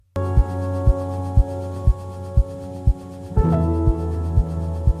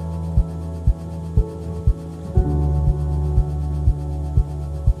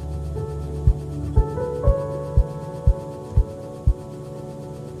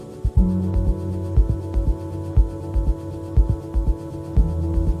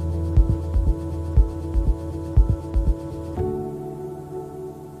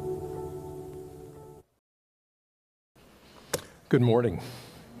Good morning.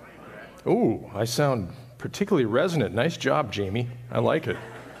 Ooh, I sound particularly resonant. Nice job, Jamie. I like it.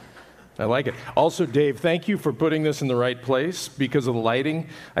 Also, Dave, thank you for putting this in the right place because of the lighting.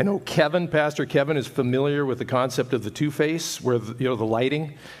 I know Pastor Kevin is familiar with the concept of the two-face, where the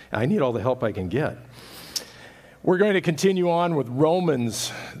lighting. I need all the help I can get. We're going to continue on with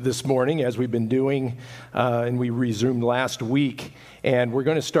Romans this morning, as we've been doing, and we resumed last week. And we're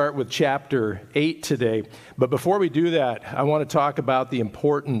going to start with chapter 8 today. But before we do that, I want to talk about the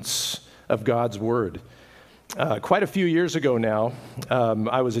importance of God's Word. Quite a few years ago now,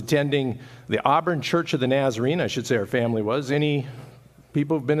 I was attending the Auburn Church of the Nazarene. I should say our family was. Any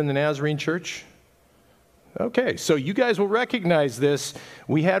people who've been in the Nazarene Church? Okay, so you guys will recognize this.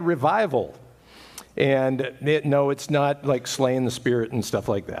 We had revival. And no, it's not like slaying the spirit and stuff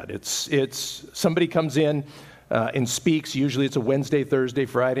like that. It's somebody comes in and speaks. Usually it's a Wednesday, Thursday,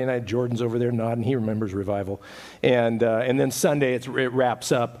 Friday night. Jordan's over there nodding. He remembers revival. And then Sunday it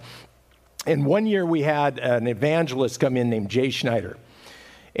wraps up. And one year we had an evangelist come in named Jay Schneider.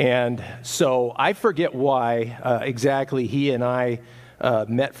 And so I forget why exactly he and I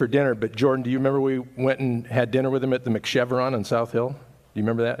met for dinner. But Jordan, do you remember we went and had dinner with him at the McChevron on South Hill? Do you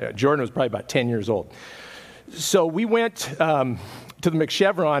remember that? Jordan was probably about 10 years old. So we went to the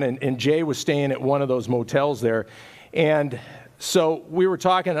McChevron, and Jay was staying at one of those motels there. And so we were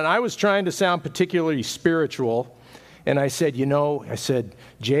talking, and I was trying to sound particularly spiritual. And I said,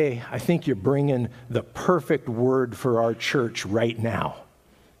 Jay, I think you're bringing the perfect word for our church right now.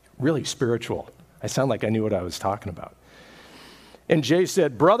 Really spiritual. I sound like I knew what I was talking about. And Jay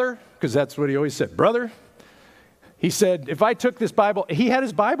said, brother, because that's what he always said, brother. He said, if I took this Bible, he had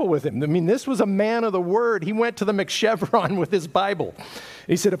his Bible with him. I mean, this was a man of the Word. He went to the McChevron with his Bible.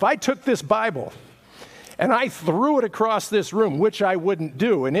 He said, if I took this Bible and I threw it across this room, which I wouldn't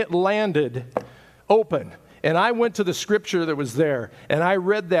do, and it landed open, and I went to the scripture that was there, and I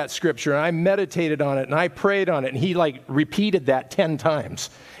read that scripture, and I meditated on it, and I prayed on it, and he repeated that 10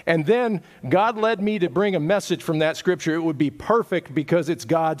 times. And then God led me to bring a message from that scripture. It would be perfect because it's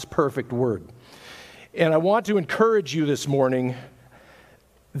God's perfect word. And I want to encourage you this morning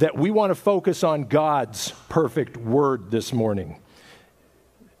that we want to focus on God's perfect word this morning.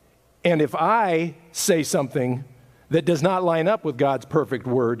 And if I say something that does not line up with God's perfect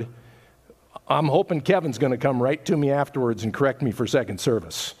word, I'm hoping Kevin's going to come right to me afterwards and correct me for second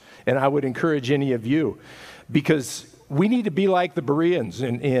service. And I would encourage any of you, because we need to be like the Bereans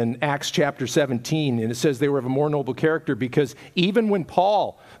in Acts chapter 17. And it says they were of a more noble character because even when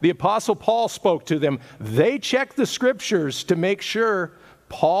the Apostle Paul spoke to them, they checked the scriptures to make sure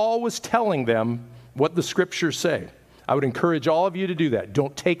Paul was telling them what the scriptures say. I would encourage all of you to do that.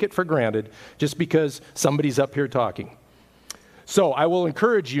 Don't take it for granted just because somebody's up here talking. So I will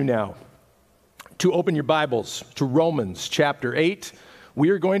encourage you now to open your Bibles to Romans chapter 8. We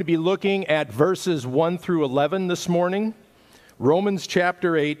are going to be looking at verses 1 through 11 this morning. Romans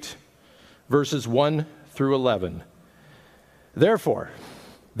chapter 8, verses 1 through 11. Therefore,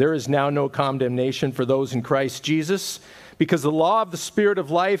 there is now no condemnation for those in Christ Jesus, because the law of the Spirit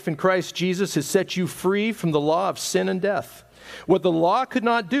of life in Christ Jesus has set you free from the law of sin and death. What the law could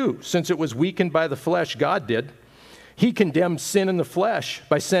not do, since it was weakened by the flesh, God did. He condemned sin in the flesh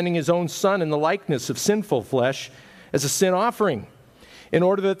by sending his own Son in the likeness of sinful flesh as a sin offering, in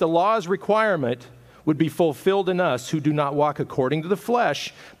order that the law's requirement would be fulfilled in us who do not walk according to the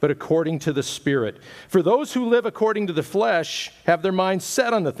flesh, but according to the Spirit. For those who live according to the flesh have their minds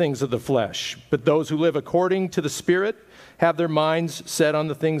set on the things of the flesh, but those who live according to the Spirit have their minds set on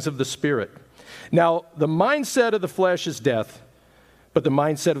the things of the Spirit. Now, the mindset of the flesh is death, but the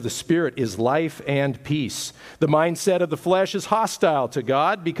mindset of the Spirit is life and peace. The mindset of the flesh is hostile to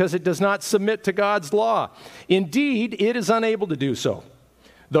God because it does not submit to God's law. Indeed, it is unable to do so.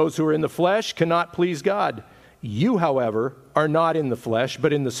 Those who are in the flesh cannot please God. You, however, are not in the flesh,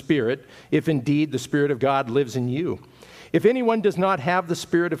 but in the Spirit, if indeed the Spirit of God lives in you. If anyone does not have the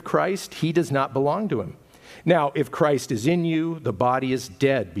Spirit of Christ, he does not belong to him. Now, if Christ is in you, the body is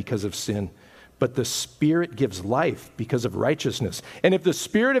dead because of sin, but the Spirit gives life because of righteousness. And if the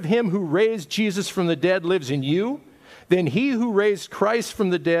Spirit of him who raised Jesus from the dead lives in you, then he who raised Christ from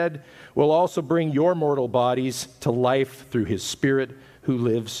the dead will also bring your mortal bodies to life through his Spirit who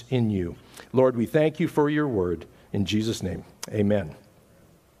lives in you. Lord, we thank you for your word. In Jesus' name, amen.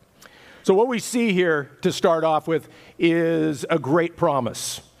 So what we see here to start off with is a great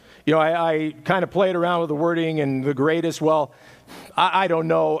promise. You know, I kind of played around with the wording and the greatest. Well, I don't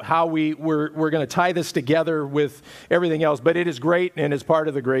know how we're going to tie this together with everything else, but it is great and is part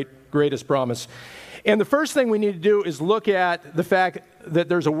of the greatest promise. And the first thing we need to do is look at the fact that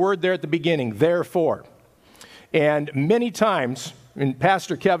there's a word there at the beginning, therefore. And many times, and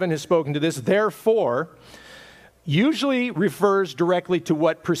Pastor Kevin has spoken to this, therefore, usually refers directly to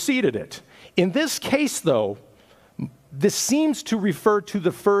what preceded it. In this case, though, this seems to refer to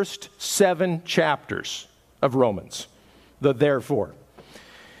the first 7 chapters of Romans, the therefore.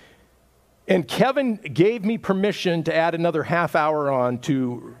 And Kevin gave me permission to add another half hour on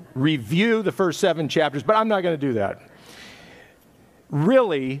to review the first 7 chapters, but I'm not going to do that.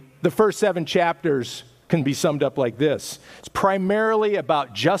 Really, the first 7 chapters can be summed up like this. It's primarily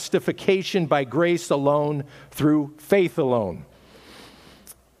about justification by grace alone through faith alone.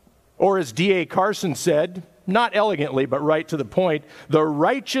 Or as D.A. Carson said, not elegantly, but right to the point, the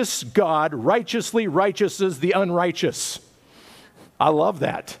righteous God righteously righteouses the unrighteous. I love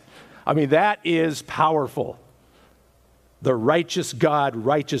that. I mean, that is powerful. The righteous God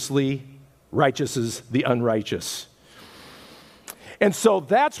righteously righteouses the unrighteous. And so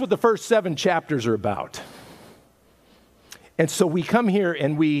that's what the first 7 chapters are about. And so we come here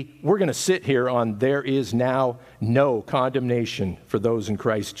and we're going to sit here on there is now no condemnation for those in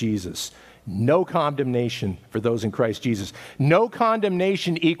Christ Jesus. No condemnation for those in Christ Jesus. No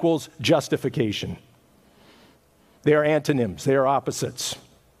condemnation equals justification. They are antonyms. They are opposites.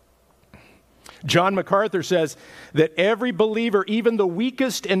 John MacArthur says that every believer, even the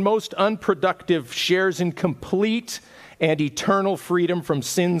weakest and most unproductive, shares in complete and eternal freedom from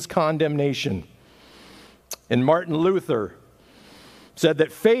sin's condemnation. And Martin Luther said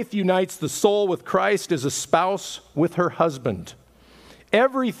that faith unites the soul with Christ as a spouse with her husband.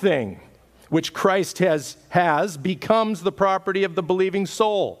 Everything which Christ has becomes the property of the believing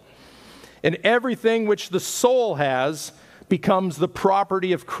soul. And everything which the soul has becomes the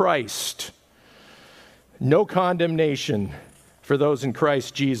property of Christ. No condemnation for those in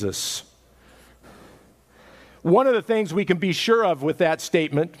Christ Jesus. One of the things we can be sure of with that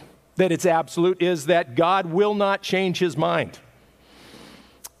statement, that it's absolute, is that God will not change his mind.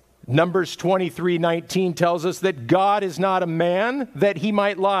 Numbers 23:19 tells us that God is not a man that he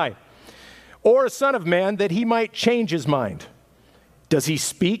might lie, or a son of man that he might change his mind. Does he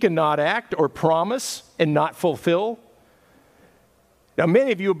speak and not act, or promise and not fulfill? Now,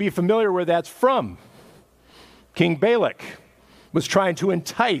 many of you will be familiar where that's from. King Balak was trying to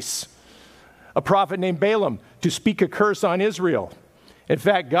entice a prophet named Balaam to speak a curse on Israel. In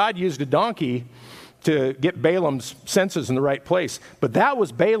fact, God used a donkey to get Balaam's senses in the right place. But that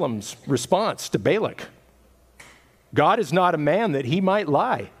was Balaam's response to Balak. God is not a man that he might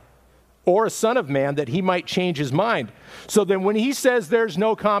lie, or a son of man that he might change his mind. So then when he says there's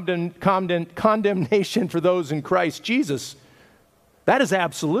no condemnation for those in Christ Jesus, that is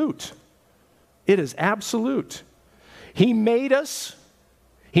absolute. It is absolute. He made us,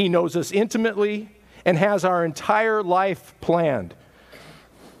 he knows us intimately, and has our entire life planned.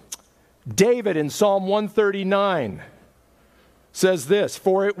 David in Psalm 139 says this,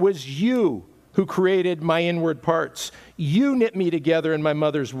 "For it was you who created my inward parts. You knit me together in my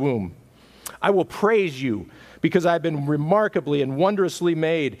mother's womb. I will praise you because I've been remarkably and wondrously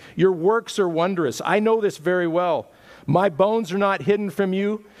made. Your works are wondrous. I know this very well. My bones are not hidden from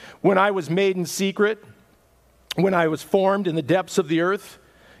you. When I was made in secret, when I was formed in the depths of the earth,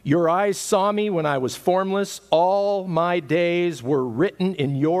 your eyes saw me when I was formless. All my days were written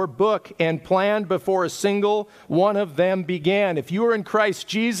in your book and planned before a single one of them began." If you are in Christ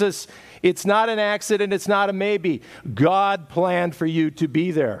Jesus, it's not an accident, it's not a maybe. God planned for you to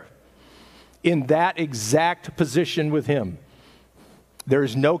be there in that exact position with him. There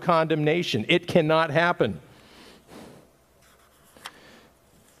is no condemnation. It cannot happen.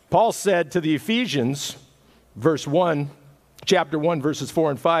 Paul said to the Ephesians, chapter 1, verses 4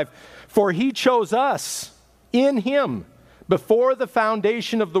 and 5, "For he chose us in him before the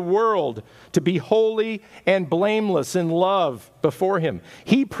foundation of the world to be holy and blameless in love before him.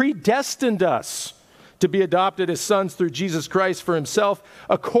 He predestined us to be adopted as sons through Jesus Christ for himself,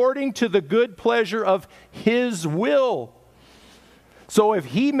 according to the good pleasure of his will." So if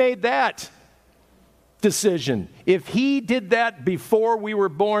he made that decision, if he did that before we were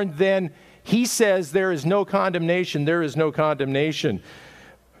born, then he says there is no condemnation. There is no condemnation.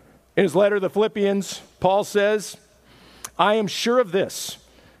 In his letter to the Philippians, Paul says, "I am sure of this,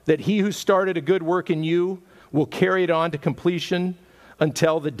 that he who started a good work in you will carry it on to completion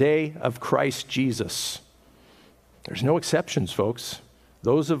until the day of Christ Jesus." There's no exceptions, folks.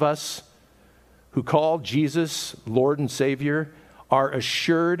 Those of us who call Jesus Lord and Savior are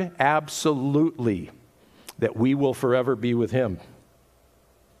assured absolutely that we will forever be with him.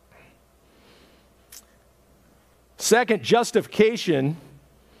 Second, justification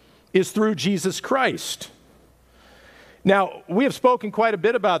is through Jesus Christ. Now, we have spoken quite a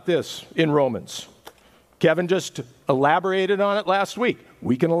bit about this in Romans. Kevin just elaborated on it last week.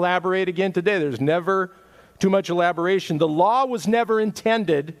 We can elaborate again today. There's never too much elaboration. The law was never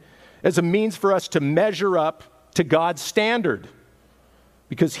intended as a means for us to measure up to God's standard,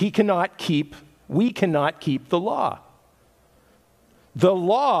 because we cannot keep the law. The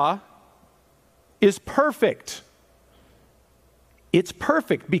law is perfect. It's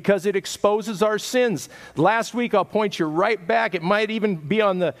perfect because it exposes our sins. Last week, I'll point you right back. It might even be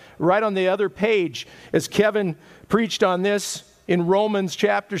right on the other page as Kevin preached on this in Romans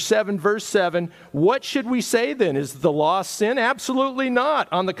chapter 7, verse 7. What should we say then? Is the law sin? Absolutely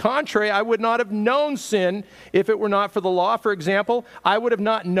not. On the contrary, I would not have known sin if it were not for the law. For example, I would have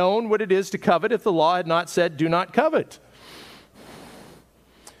not known what it is to covet if the law had not said, do not covet.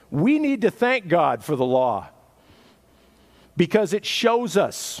 We need to thank God for the law, because it shows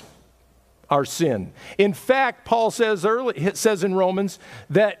us our sin. In fact, Paul says in Romans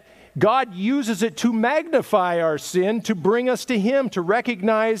that God uses it to magnify our sin, to bring us to Him, to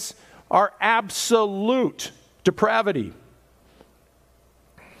recognize our absolute depravity.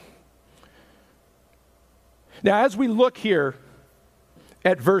 Now, as we look here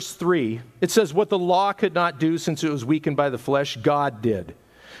at verse 3, it says, what the law could not do since it was weakened by the flesh, God did.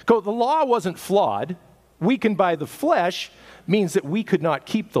 So the law wasn't flawed. Weakened by the flesh means that we could not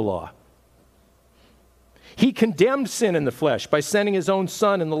keep the law. He condemned sin in the flesh by sending His own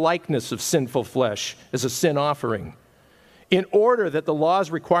Son in the likeness of sinful flesh as a sin offering, in order that the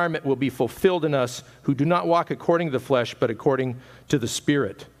law's requirement will be fulfilled in us who do not walk according to the flesh, but according to the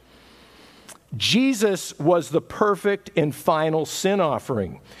Spirit. Jesus was the perfect and final sin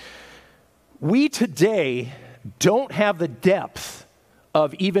offering. We today don't have the depth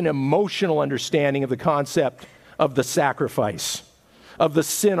of even emotional understanding of the concept of the sacrifice, of the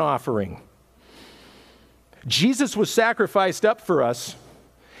sin offering. Jesus was sacrificed up for us,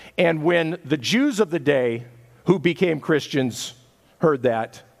 and when the Jews of the day who became Christians heard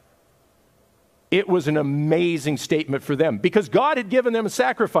that, it was an amazing statement for them, because God had given them a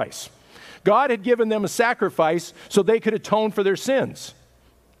sacrifice. God had given them a sacrifice so they could atone for their sins.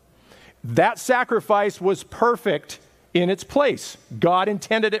 That sacrifice was perfect in its place. God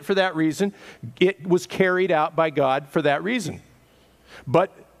intended it for that reason. It was carried out by God for that reason.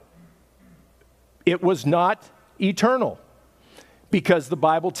 But it was not eternal, because the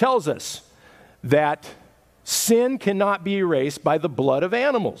Bible tells us that sin cannot be erased by the blood of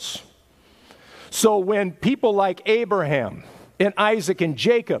animals. So when people like Abraham and Isaac and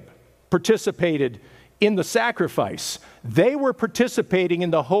Jacob participated in the sacrifice, they were participating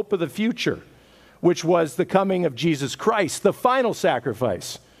in the hope of the future, which was the coming of Jesus Christ, the final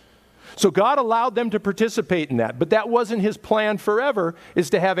sacrifice. So God allowed them to participate in that, but that wasn't His plan forever,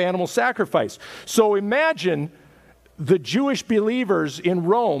 is to have animal sacrifice. So imagine the Jewish believers in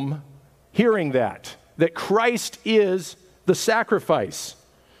Rome hearing that Christ is the sacrifice.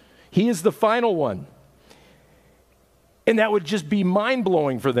 He is the final one. And that would just be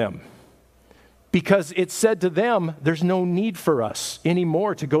mind-blowing for them, because it said to them, there's no need for us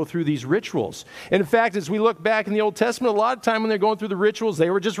anymore to go through these rituals. And in fact, as we look back in the Old Testament, a lot of time when they're going through the rituals, they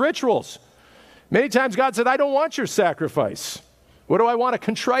were just rituals. Many times God said, I don't want your sacrifice. What do I want? A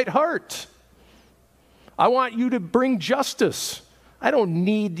contrite heart. I want you to bring justice. I don't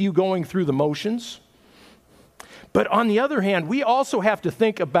need you going through the motions. But on the other hand, we also have to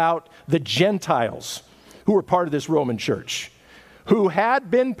think about the Gentiles who were part of this Roman church, who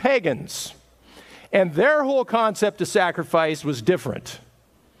had been pagans. And their whole concept of sacrifice was different.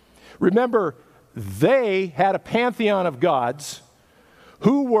 Remember, they had a pantheon of gods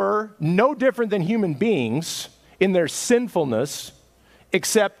who were no different than human beings in their sinfulness,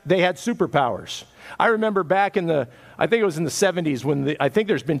 except they had superpowers. I remember back I think it was in the 70s, I think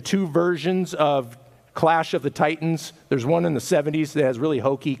there's been two versions of Clash of the Titans. There's one in the 70s that has really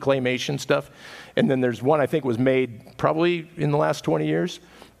hokey claymation stuff. And then there's one I think was made probably in the last 20 years.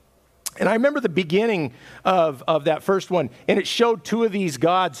 And I remember the beginning of that first one, and it showed two of these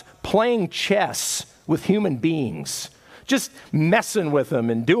gods playing chess with human beings, just messing with them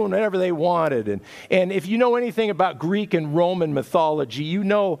and doing whatever they wanted. And if you know anything about Greek and Roman mythology, you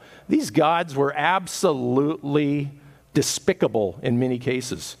know these gods were absolutely despicable in many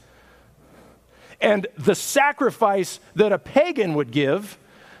cases. And the sacrifice that a pagan would give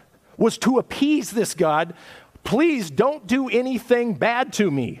was to appease this god. Please don't do anything bad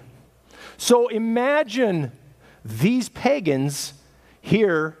to me. So imagine these pagans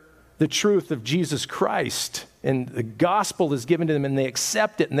hear the truth of Jesus Christ, and the gospel is given to them, and they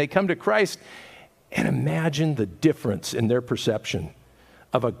accept it, and they come to Christ, and imagine the difference in their perception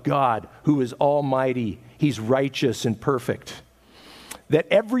of a God who is almighty. He's righteous and perfect. That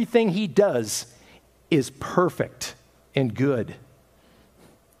everything He does is perfect and good.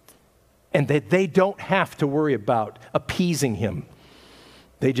 And that they don't have to worry about appeasing him.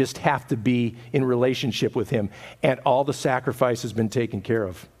 They just have to be in relationship with him. And all the sacrifice has been taken care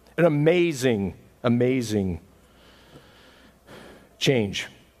of. An amazing, amazing change.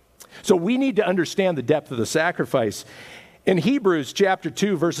 So we need to understand the depth of the sacrifice. In Hebrews chapter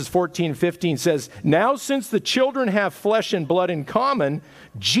 2, verses 14 and 15 says, "Now since the children have flesh and blood in common,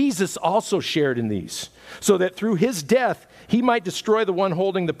 Jesus also shared in these, so that through his death he might destroy the one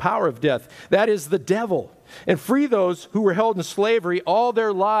holding the power of death, that is the devil, and free those who were held in slavery all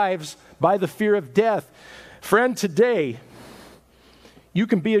their lives by the fear of death." Friend, today, you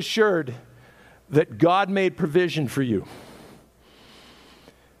can be assured that God made provision for you.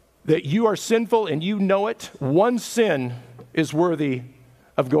 That you are sinful and you know it. One sin is worthy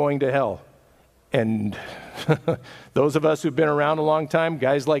of going to hell. And those of us who've been around a long time,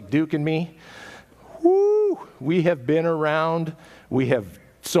 guys like Duke and me, we have been around. We have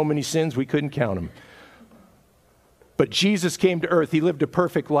so many sins, we couldn't count them. But Jesus came to earth. He lived a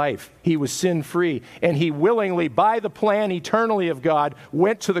perfect life. He was sin-free. And he willingly, by the plan eternally of God,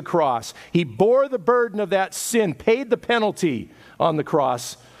 went to the cross. He bore the burden of that sin, paid the penalty on the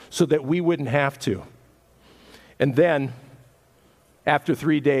cross so that we wouldn't have to. And then, after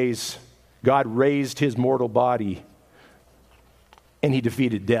 3 days, God raised his mortal body and he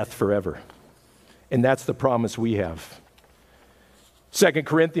defeated death forever. And that's the promise we have. 2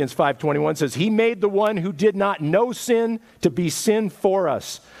 Corinthians 5:21 says, "He made the one who did not know sin to be sin for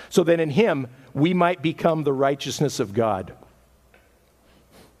us, so that in him we might become the righteousness of God."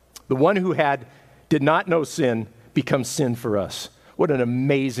 The one who did not know sin becomes sin for us. What an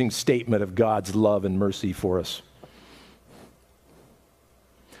amazing statement of God's love and mercy for us.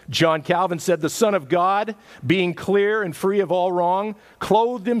 John Calvin said, "The Son of God, being clear and free of all wrong,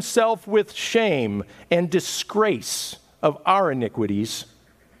 clothed himself with shame and disgrace of our iniquities,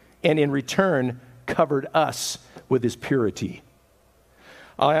 and in return covered us with his purity."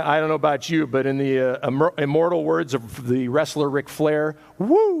 I don't know about you, but in the immortal words of the wrestler Ric Flair,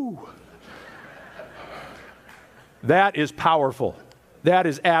 woo! That is powerful. That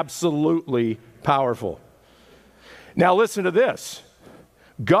is absolutely powerful. Now listen to this.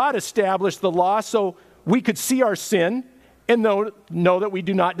 God established the law so we could see our sin and know that we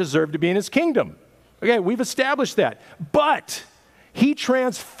do not deserve to be in his kingdom. Okay, we've established that. But he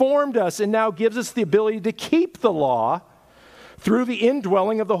transformed us and now gives us the ability to keep the law through the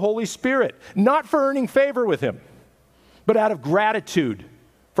indwelling of the Holy Spirit, not for earning favor with him, but out of gratitude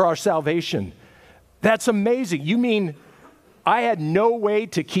for our salvation. That's amazing. You mean I had no way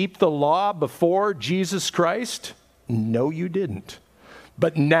to keep the law before Jesus Christ? No, you didn't.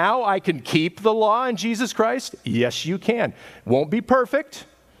 But now I can keep the law in Jesus Christ? Yes, you can. Won't be perfect,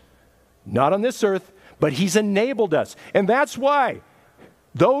 not on this earth, but he's enabled us. And that's why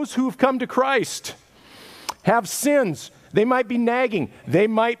those who've come to Christ have sins. They might be nagging. They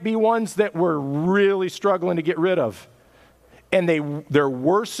might be ones that we're really struggling to get rid of. And they're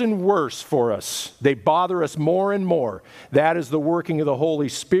worse and worse for us. They bother us more and more. That is the working of the Holy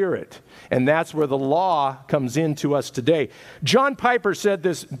Spirit. And that's where the law comes into us today. John Piper said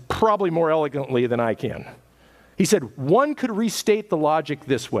this probably more elegantly than I can. He said, "One could restate the logic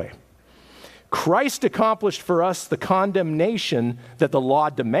this way. Christ accomplished for us the condemnation that the law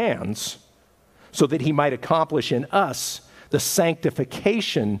demands so that he might accomplish in us the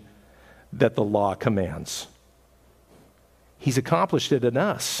sanctification that the law commands." He's accomplished it in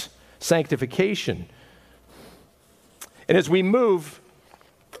us, sanctification. And as we move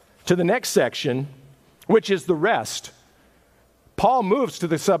to the next section, which is the rest, Paul moves to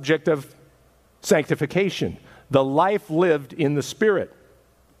the subject of sanctification, the life lived in the Spirit.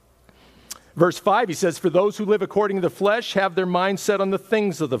 Verse 5, he says, "For those who live according to the flesh have their mind set on the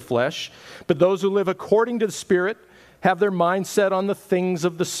things of the flesh, but those who live according to the Spirit have their mind set on the things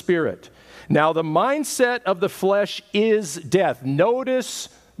of the Spirit. Now, the mindset of the flesh is death." Notice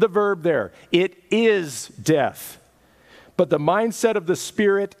the verb there. It is death. But the mindset of the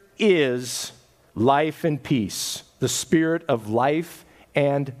Spirit is life and peace. The Spirit of life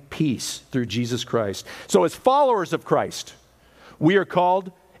and peace through Jesus Christ. So as followers of Christ, we are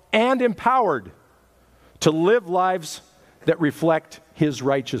called and empowered to live lives that reflect his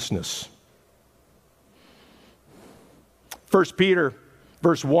righteousness. 1 Peter,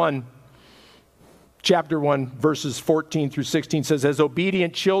 chapter 1, verses 14 through 16 says, "As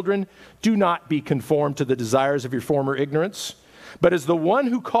obedient children, do not be conformed to the desires of your former ignorance, but as the one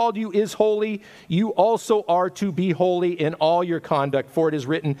who called you is holy, you also are to be holy in all your conduct. For it is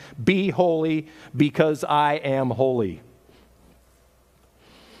written, 'Be holy, because I am holy.'"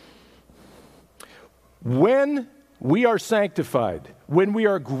 When we are sanctified, when we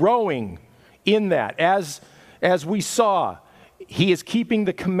are growing in that, as we saw, he is keeping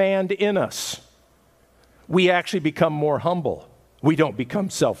the command in us. We actually become more humble. We don't become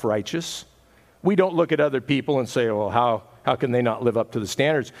self-righteous. We don't look at other people and say, well, how can they not live up to the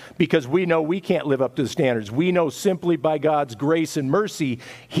standards? Because we know we can't live up to the standards. We know simply by God's grace and mercy,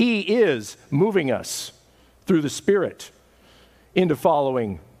 he is moving us through the Spirit into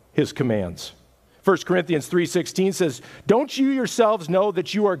following his commands. 1 Corinthians 3:16 says, don't you yourselves know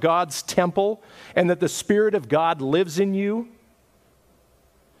that you are God's temple and that the Spirit of God lives in you?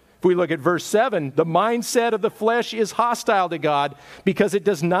 If we look at verse 7, the mindset of the flesh is hostile to God because it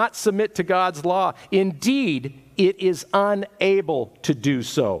does not submit to God's law. Indeed, it is unable to do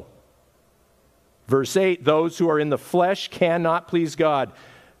so. Verse 8, those who are in the flesh cannot please God.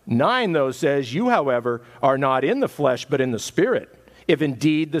 9, though, says, you, however, are not in the flesh, but in the Spirit, if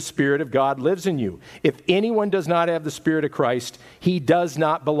indeed the Spirit of God lives in you. If anyone does not have the Spirit of Christ, he does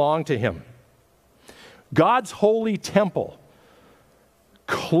not belong to him. God's holy temple,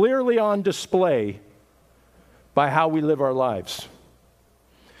 clearly on display by how we live our lives.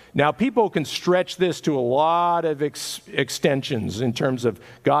 Now, people can stretch this to a lot of extensions in terms of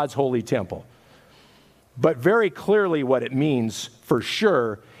God's holy temple. But very clearly what it means for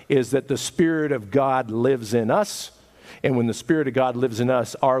sure is that the Spirit of God lives in us. And when the Spirit of God lives in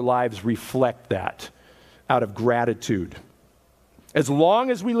us, our lives reflect that out of gratitude. As long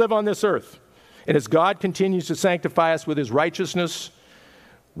as we live on this earth, and as God continues to sanctify us with his righteousness,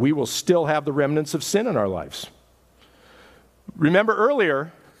 we will still have the remnants of sin in our lives. Remember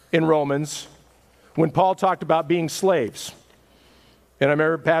earlier in Romans when Paul talked about being slaves. And I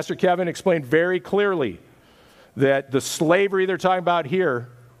remember Pastor Kevin explained very clearly that the slavery they're talking about here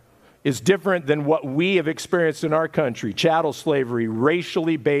is different than what we have experienced in our country. Chattel slavery,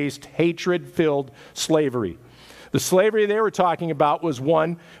 racially based, hatred-filled slavery. The slavery they were talking about was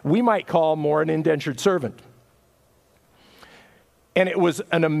one we might call more an indentured servant. And it was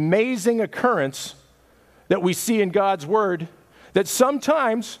an amazing occurrence that we see in God's word that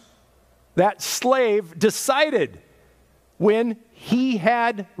sometimes that slave decided when he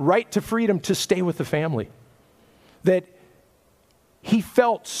had right to freedom to stay with the family. That he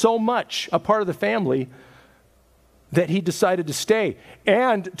felt so much a part of the family that he decided to stay.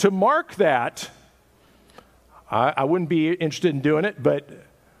 And to mark that, I wouldn't be interested in doing it, but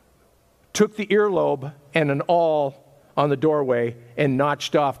took the earlobe and an awl on the doorway and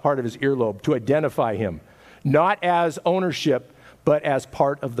notched off part of his earlobe to identify him, not as ownership, but as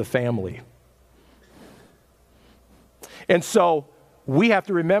part of the family. And so we have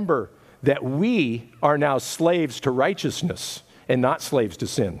to remember that we are now slaves to righteousness and not slaves to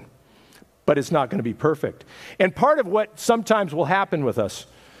sin. But it's not going to be perfect. And part of what sometimes will happen with us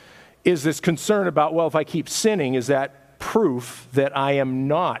is this concern about, well, if I keep sinning, is that proof that I am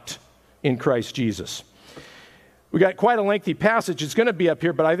not in Christ Jesus? We got quite a lengthy passage. It's going to be up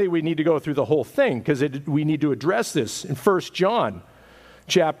here, but I think we need to go through the whole thing because we need to address this in 1 John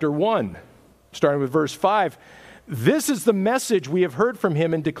chapter 1, starting with verse 5. This is the message we have heard from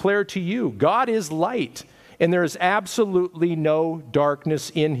him and declare to you. God is light, and there is absolutely no darkness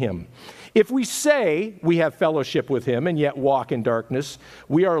in him. If we say we have fellowship with him and yet walk in darkness,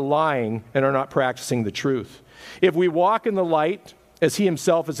 we are lying and are not practicing the truth. If we walk in the light, as he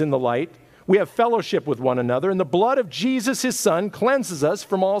himself is in the light, we have fellowship with one another, and the blood of Jesus, his Son, cleanses us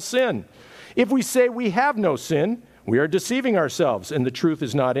from all sin. If we say we have no sin, we are deceiving ourselves, and the truth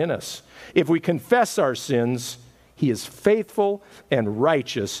is not in us. If we confess our sins, he is faithful and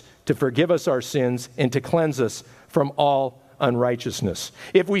righteous to forgive us our sins and to cleanse us from all unrighteousness.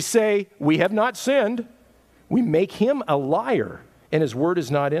 If we say we have not sinned, we make him a liar, and his word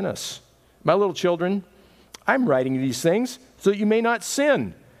is not in us. My little children, I'm writing these things so that you may not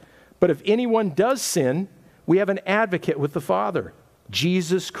sin. But if anyone does sin, we have an advocate with the Father,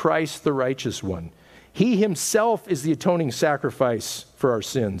 Jesus Christ, the righteous one. He himself is the atoning sacrifice for our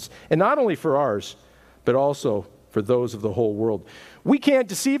sins, and not only for ours, but also for those of the whole world. We can't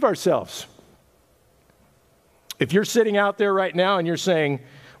deceive ourselves. If you're sitting out there right now and you're saying,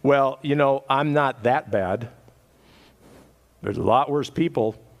 well, you know, I'm not that bad. There's a lot worse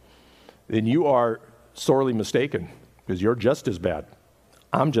people. Then you are sorely mistaken because you're just as bad.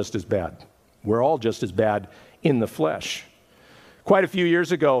 I'm just as bad. We're all just as bad in the flesh. Quite a few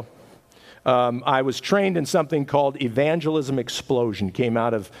years ago, I was trained in something called Evangelism Explosion. It came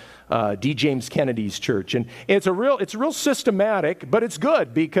out of D. James Kennedy's church. And it's real systematic, but it's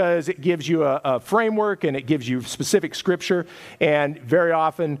good because it gives you a framework and it gives you specific scripture. And very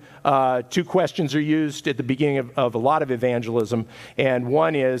often, two questions are used at the beginning of a lot of evangelism. And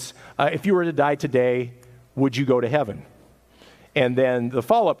one is, if you were to die today, would you go to heaven? And then the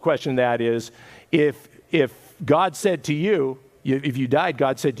follow-up question to that is, if God said to you, if you died,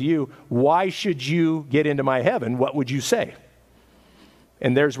 God said to you, why should you get into my heaven? What would you say?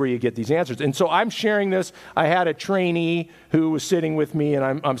 And there's where you get these answers. And so I'm sharing this. I had a trainee who was sitting with me,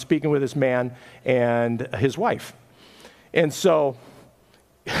 and I'm speaking with this man and his wife. And so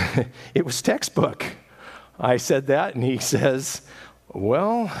it was textbook. I said that, and he says,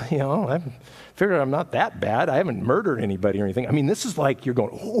 well, I figured I'm not that bad. I haven't murdered anybody or anything. I mean, this is like you're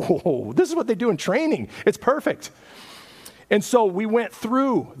going, oh, this is what they do in training. It's perfect. And so we went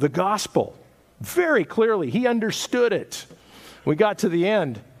through the gospel very clearly. He understood it. We got to the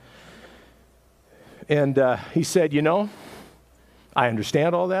end, and he said, I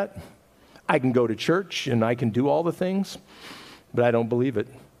understand all that. I can go to church, and I can do all the things, but I don't believe it.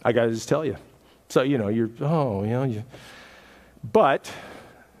 I got to just tell you. So, but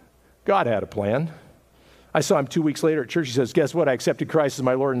God had a plan. I saw him 2 weeks later at church. He says, guess what? I accepted Christ as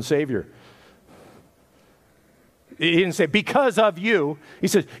my Lord and Savior. He didn't say, because of you. He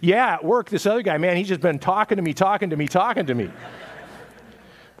says, yeah, at work, this other guy, man, he's just been talking to me.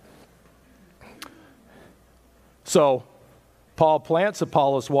 So, Paul plants,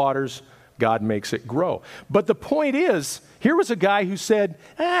 Apollos waters, God makes it grow. But the point is, here was a guy who said,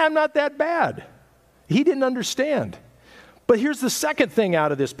 I'm not that bad. He didn't understand. But here's the second thing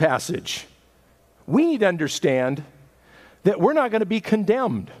out of this passage. We need to understand that we're not going to be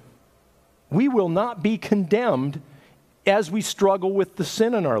condemned. We will not be condemned as we struggle with the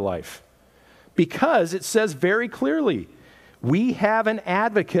sin in our life. Because it says very clearly, we have an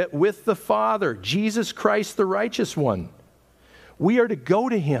advocate with the Father, Jesus Christ, the righteous one. We are to go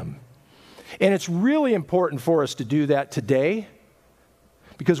to him. And it's really important for us to do that today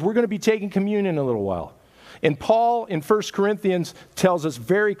because we're going to be taking communion in a little while. And Paul in 1 Corinthians tells us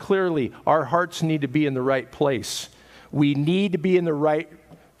very clearly our hearts need to be in the right place. We need to be in the right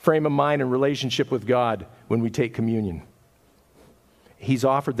frame of mind and relationship with God when we take communion. He's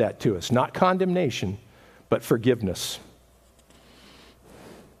offered that to us, not condemnation, but forgiveness.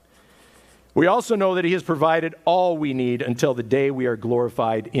 We also know that he has provided all we need until the day we are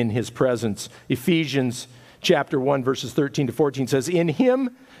glorified in his presence. Ephesians chapter 1, verses 13 to 14 says, in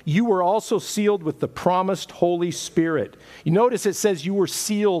him you were also sealed with the promised Holy Spirit. You notice it says you were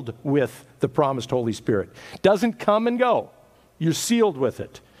sealed with the promised Holy Spirit. Doesn't come and go. You're sealed with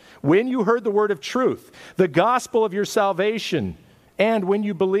it. When you heard the word of truth, the gospel of your salvation, and when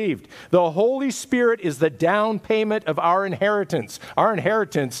you believed, the Holy Spirit is the down payment of our inheritance. Our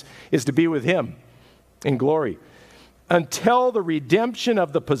inheritance is to be with him in glory until the redemption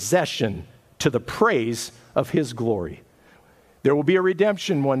of the possession to the praise of his glory. There will be a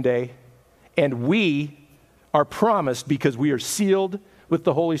redemption one day, and we are promised because we are sealed with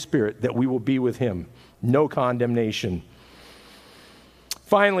the Holy Spirit that we will be with him. No condemnation.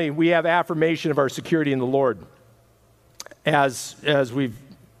 Finally, we have affirmation of our security in the Lord. As we've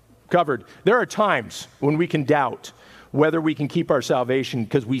covered, there are times when we can doubt whether we can keep our salvation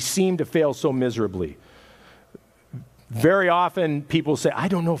because we seem to fail so miserably. Very often people say, I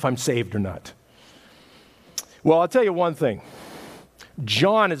don't know if I'm saved or not. Well, I'll tell you one thing.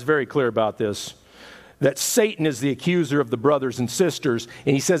 John is very clear about this, that Satan is the accuser of the brothers and sisters,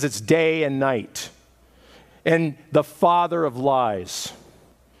 and he says it's day and night, and the father of lies.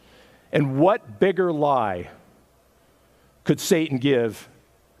 And what bigger lie could Satan give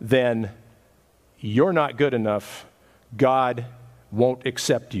than you're not good enough, God won't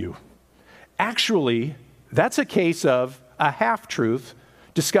accept you? Actually, that's a case of a half-truth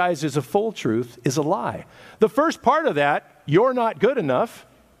disguised as a full truth is a lie. The first part of that, you're not good enough,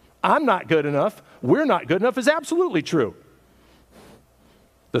 I'm not good enough, we're not good enough, is absolutely true.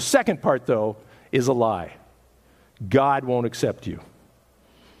 The second part, though, is a lie. God won't accept you.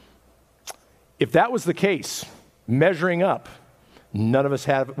 If that was the case, measuring up, none of us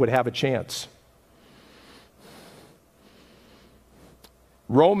would have a chance.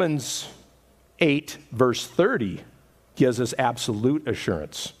 Romans 8, verse 30 gives us absolute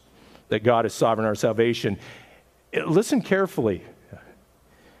assurance that God is sovereign in our salvation. Listen carefully.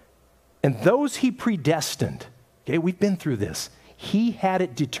 And those he predestined, okay, we've been through this. He had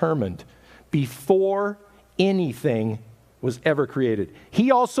it determined before anything was ever created. He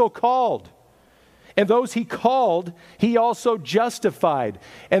also called. And those he called, he also justified.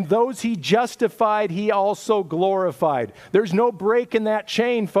 And those he justified, he also glorified. There's no break in that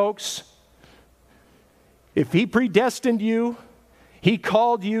chain, folks. If he predestined you, he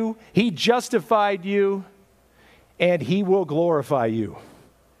called you, he justified you, and he will glorify you.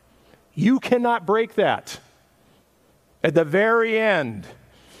 You cannot break that. At the very end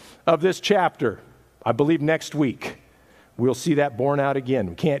of this chapter, I believe next week, we'll see that borne out again.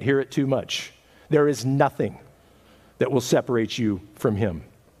 We can't hear it too much. There is nothing that will separate you from him.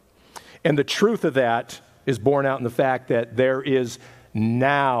 And the truth of that is borne out in the fact that there is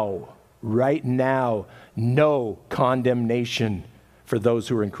now, right now, no condemnation for those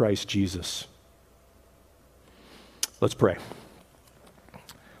who are in Christ Jesus. Let's pray.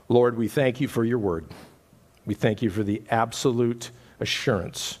 Lord, we thank you for your word. We thank you for the absolute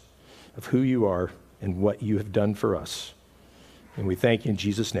assurance of who you are and what you have done for us. And we thank you in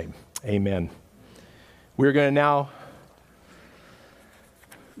Jesus' name. Amen. We're going to now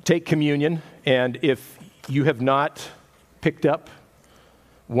take communion, and if you have not picked up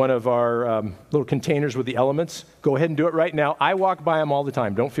one of our little containers with the elements, go ahead and do it right now. I walk by them all the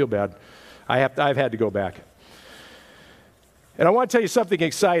time. Don't feel bad. I've had to go back. And I want to tell you something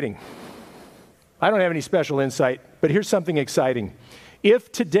exciting. I don't have any special insight, but here's something exciting.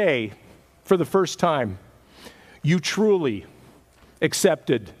 If today, for the first time, you truly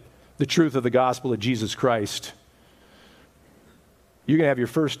accepted the truth of the gospel of Jesus Christ, you're going to have your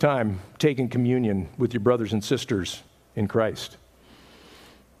first time taking communion with your brothers and sisters in Christ.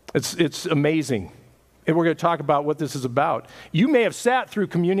 It's amazing. And we're going to talk about what this is about. You may have sat through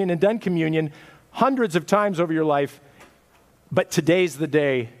communion and done communion hundreds of times over your life, but today's the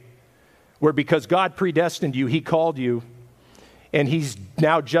day where, because God predestined you, he called you, and he's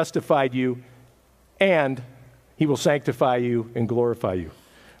now justified you, and he will sanctify you and glorify you.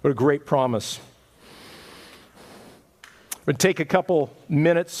 What a great promise. We're going to take a couple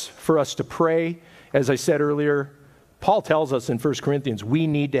minutes for us to pray. As I said earlier, Paul tells us in 1 Corinthians, we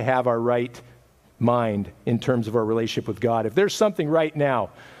need to have our right mind in terms of our relationship with God. If there's something right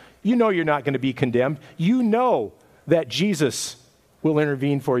now, you know you're not going to be condemned. You know that Jesus will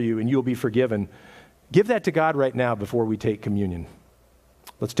intervene for you and you'll be forgiven. Give that to God right now before we take communion.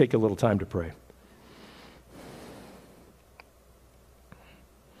 Let's take a little time to pray.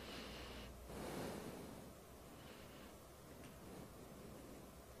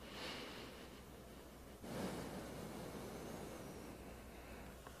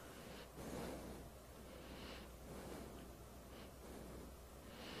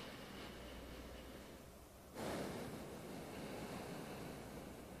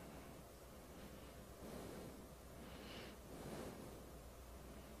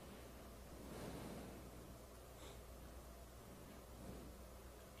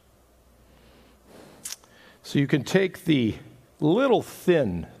 So you can take the little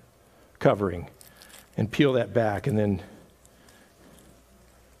thin covering and peel that back, and then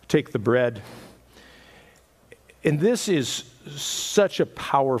take the bread. And this is such a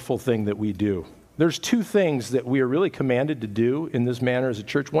powerful thing that we do. There's two things that we are really commanded to do in this manner as a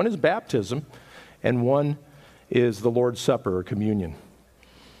church. One is baptism, and one is the Lord's Supper or communion.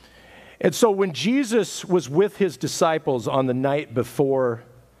 And so when Jesus was with his disciples on the night before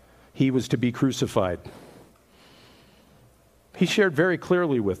he was to be crucified, he shared very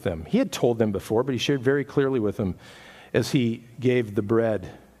clearly with them. He had told them before, but he shared very clearly with them as he gave the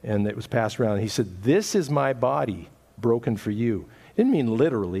bread and it was passed around. He said, "This is my body broken for you." It didn't mean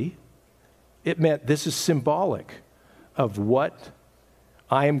literally. It meant this is symbolic of what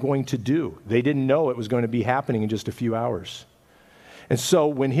I am going to do. They didn't know it was going to be happening in just a few hours. And so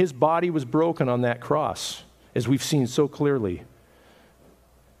when his body was broken on that cross, as we've seen so clearly,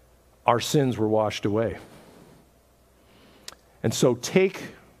 our sins were washed away. And so take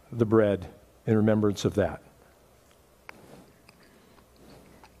the bread in remembrance of that.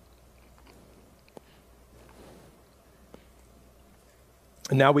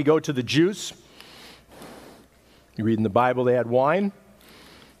 And now we go to the juice. You read in the Bible they had wine.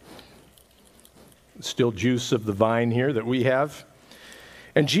 Still juice of the vine here that we have.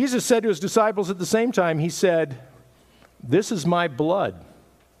 And Jesus said to his disciples at the same time, he said, "This is my blood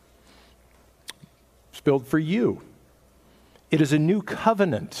spilled for you. It is a new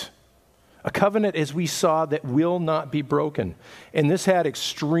covenant, a covenant, as we saw, that will not be broken." And this had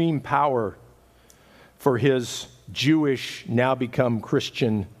extreme power for his Jewish, now become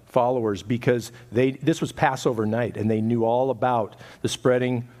Christian followers, because this was Passover night, and they knew all about the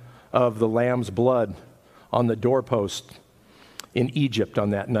spreading of the lamb's blood on the doorpost in Egypt on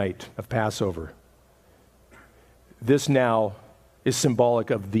that night of Passover. This now is symbolic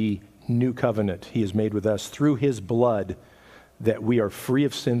of the new covenant he has made with us through his blood, that we are free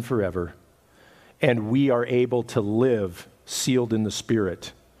of sin forever, and we are able to live sealed in the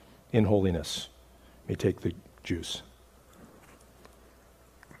Spirit in holiness. May take the juice.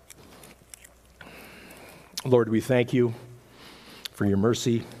 Lord, we thank you for your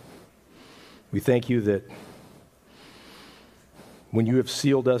mercy. We thank you that when you have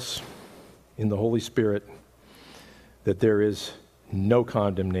sealed us in the Holy Spirit, that there is no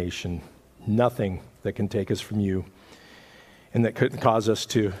condemnation, nothing that can take us from you, and that could cause us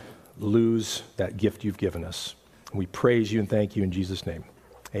to lose that gift you've given us. We praise you and thank you in Jesus' name.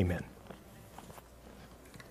 Amen.